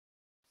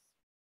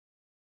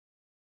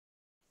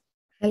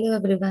Hello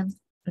everyone,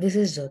 this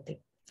is Jyoti.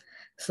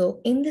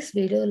 So in this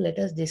video, let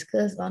us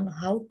discuss on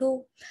how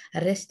to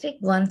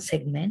restrict one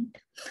segment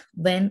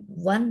when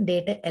one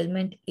data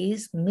element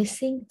is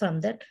missing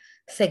from that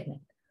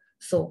segment.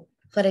 So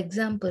for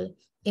example,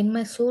 in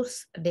my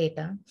source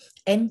data,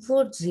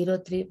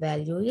 N403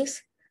 value is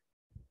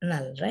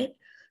null, right?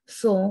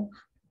 So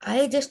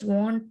I just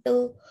want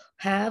to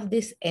have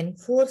this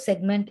N4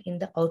 segment in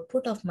the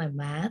output of my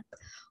map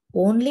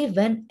only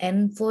when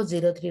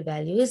N403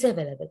 value is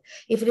available.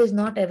 If it is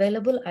not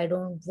available, I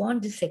don't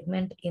want this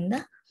segment in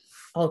the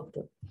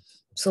output.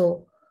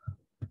 So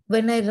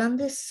when I run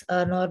this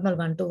normal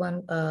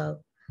one-to-one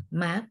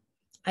map,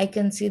 I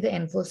can see the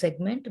N4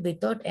 segment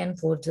without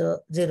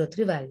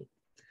N403 value.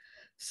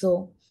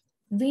 So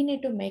we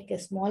need to make a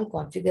small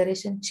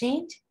configuration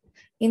change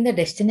in the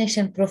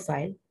destination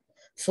profile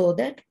so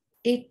that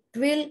it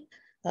will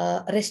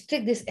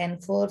restrict this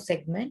N4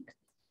 segment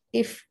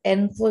if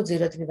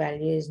N403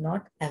 value is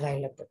not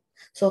available.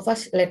 So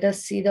first, let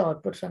us see the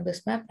output from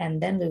this map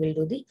and then we will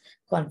do the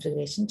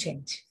configuration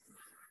change.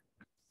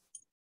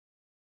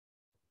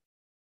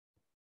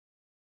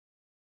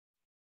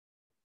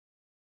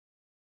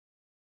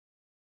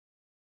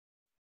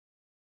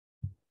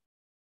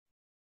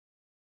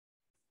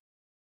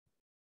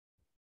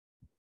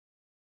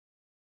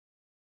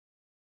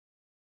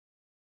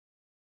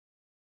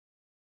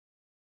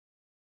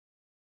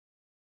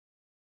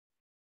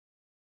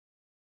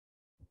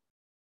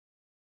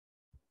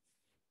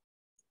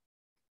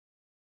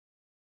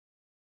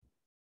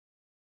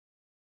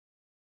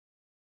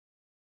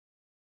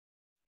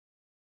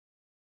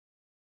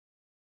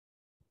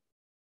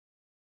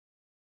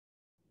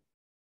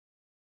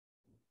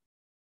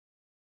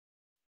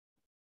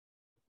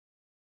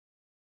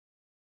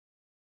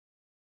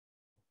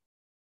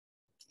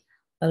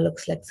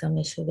 Looks like some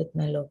issue with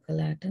my local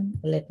atom.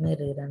 Let me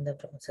rerun the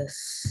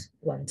process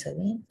once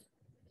again.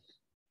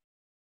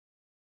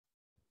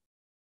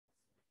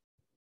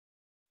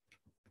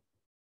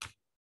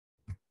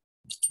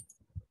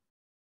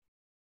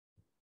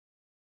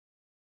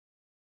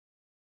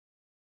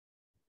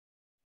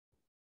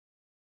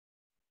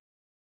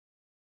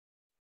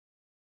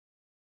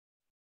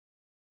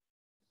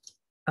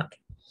 Okay,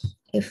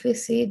 if we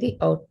see the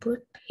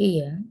output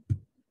here,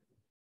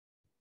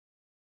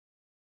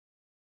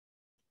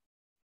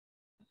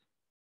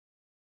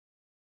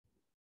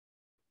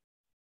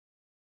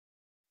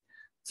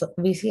 so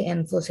we see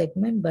N4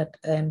 segment, but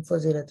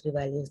N403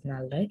 value is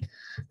null, right?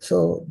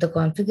 So the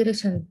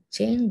configuration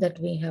change that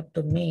we have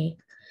to make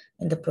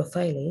in the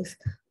profile is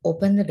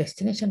open the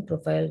destination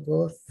profile,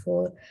 go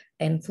for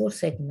N4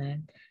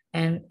 segment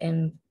and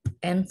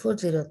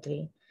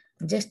N403,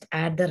 just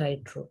add the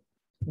right row.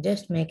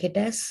 Just make it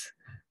as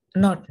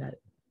not null.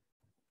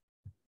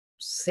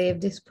 Save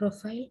this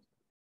profile.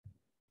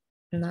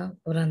 Now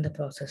run the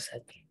process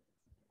again.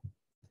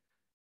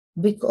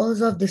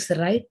 Because of this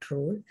right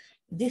rule,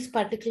 this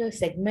particular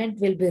segment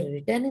will be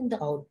written in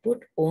the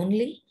output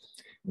only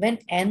when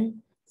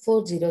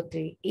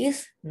N403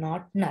 is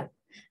not null.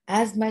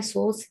 As my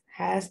source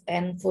has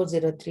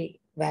N403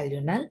 value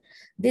null,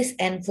 this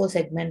N4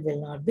 segment will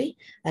not be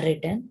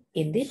written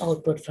in the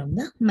output from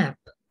the map.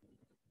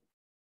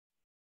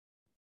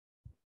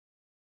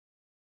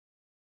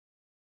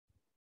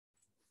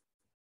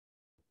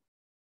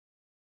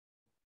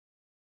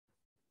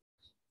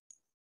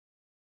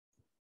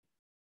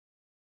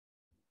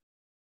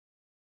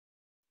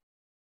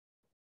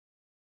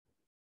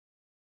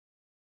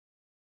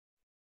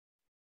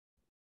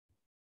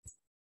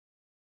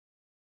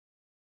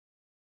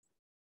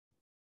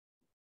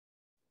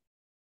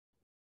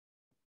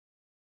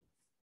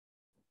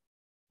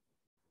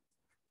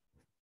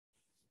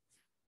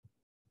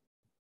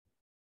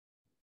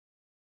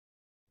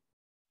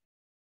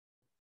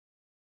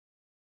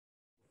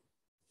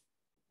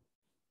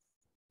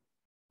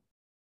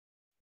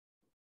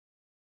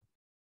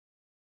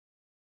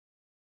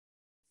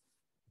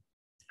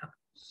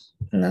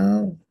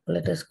 Now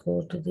let us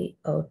go to the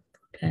output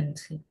and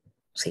see.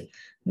 See,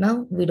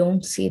 now we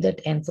don't see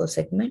that N4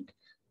 segment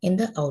in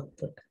the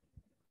output.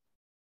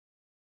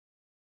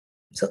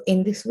 So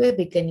in this way,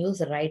 we can use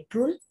the right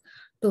rule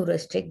to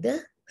restrict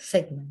the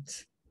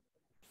segments.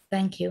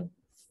 Thank you.